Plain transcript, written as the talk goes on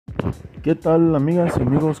¿Qué tal, amigas y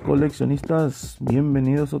amigos coleccionistas?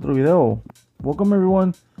 Bienvenidos a otro video. Welcome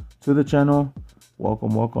everyone to the channel.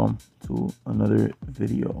 Welcome to another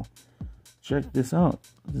video. Check this out.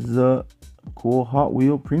 This is a cool Hot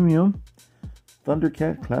Wheel Premium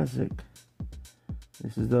Thundercat Classic.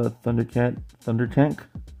 This is the Thundercat Thunder Tank.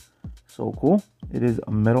 So cool. It is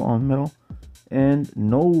a metal on metal and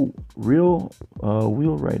no real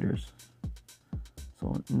wheel riders.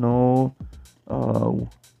 So no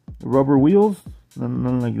rubber wheels,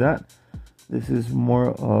 none like that. This is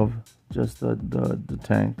more of just the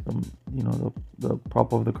tank, the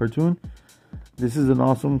prop of the cartoon. This is an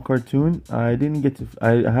awesome cartoon. I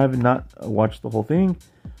have not watched the whole thing,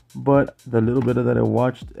 but the little bit of that I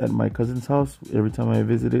watched at my cousin's house every time I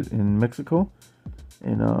visited in Mexico,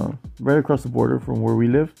 and right across the border from where we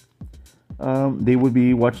live, they would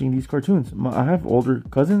be watching these cartoons. I have older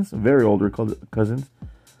cousins, very older cousins.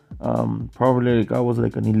 Probably like I was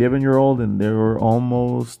like an 11-year-old and they were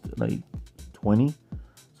almost like 20.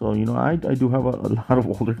 So I do have a lot of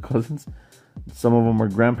older cousins. Some of them are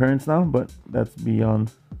grandparents now, but that's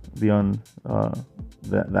beyond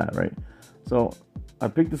that, right? So I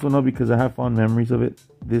picked this one up because I have fond memories of it.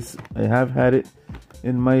 I have had it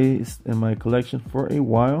in my collection for a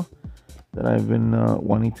while, that I've been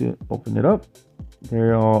wanting to open it up.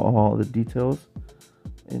 There are all the details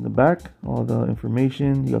in the back, all the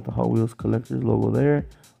information. You got the Hot Wheels Collectors logo there,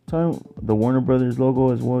 the Warner Brothers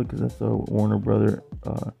logo as well, because that's a Warner Brother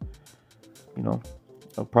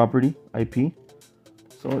a property IP.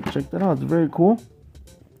 So check that out, it's very cool.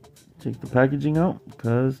 Check the packaging out,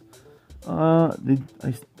 because I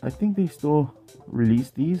think they still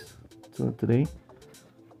release these today,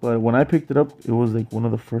 but when I picked it up, it was like one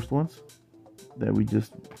of the first ones that we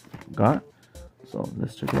just got. So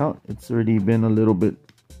let's check it out. It's already been a little bit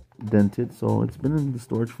dented, so it's been in the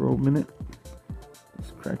storage for a minute.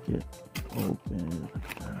 Let's crack it open.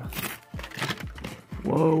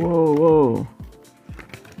 Whoa.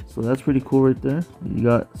 So that's pretty cool right there. You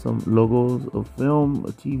got some logos of film,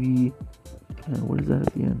 a TV, and what is that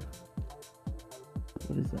at the end?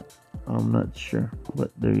 What is that? I'm not sure,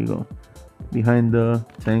 but there you go. Behind the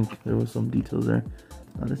tank, there was some details there.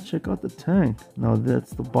 Now let's check out the tank. Now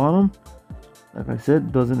that's the bottom. Like I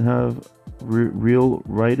said, doesn't have real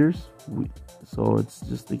riders, so it's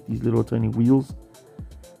just like these little tiny wheels.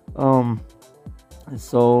 It's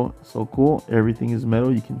so cool. Everything is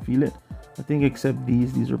metal, you can feel it. I think except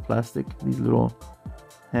these are plastic. These little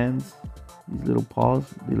hands, these little paws,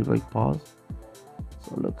 they look like paws.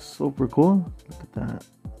 So it looks super cool. Look at that.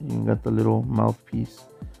 You got the little mouthpiece,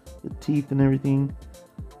 the teeth and everything,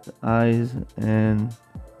 the eyes, and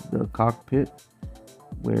the cockpit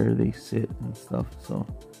where they sit and stuff. So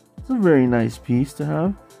it's a very nice piece to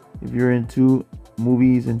have if you're into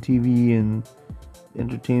movies and TV and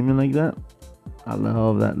entertainment like that. I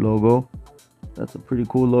love that logo. That's a pretty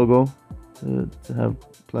cool logo to have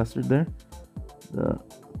plastered there. The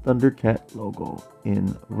Thundercat logo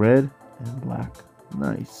in red and black.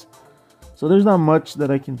 Nice. So there's not much that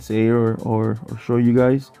I can say or show you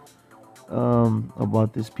guys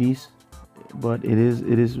about this piece, but it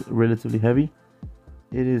is relatively heavy.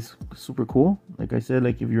 It is super cool. Like I said,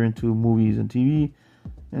 like if you're into movies and TV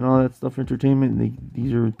and all that stuff, entertainment,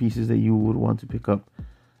 these are pieces that you would want to pick up,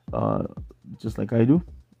 just like I do.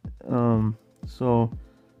 So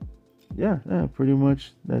yeah, pretty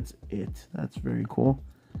much that's it. That's very cool.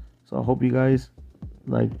 So I hope you guys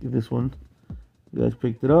like this one. You guys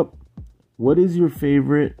picked it up. What is your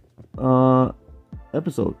favorite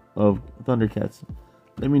episode of Thundercats?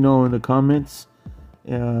 Let me know in the comments.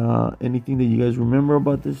 Anything that you guys remember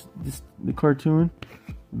about the cartoon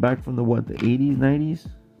back from the 80s, 90s,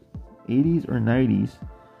 80s or 90s.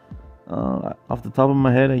 Off the top of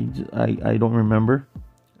my head, I don't remember.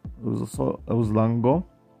 It was long ago.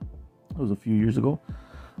 It was a few years ago.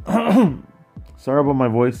 Sorry about my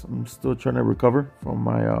voice. I'm still trying to recover from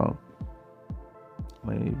my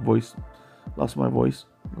voice. Lost my voice.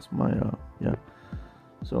 Yeah.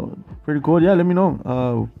 So pretty cool. Yeah, let me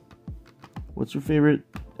know. What's your favorite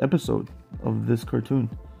episode of this cartoon?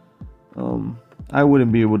 I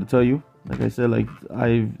wouldn't be able to tell you. Like I said, like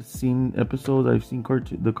I've seen episodes, I've seen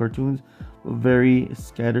the cartoons, very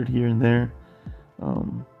scattered here and there.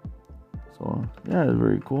 So yeah, it's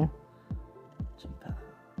very cool. Check that.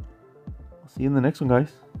 I'll see you in the next one,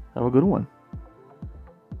 guys. Have a good one.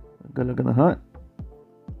 Good luck in the hunt.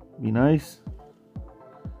 Be nice.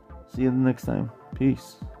 See you the next time.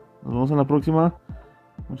 Peace. Nos vemos en la próxima.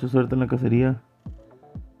 Mucha suerte en la cacería.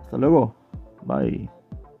 Hasta luego. Bye.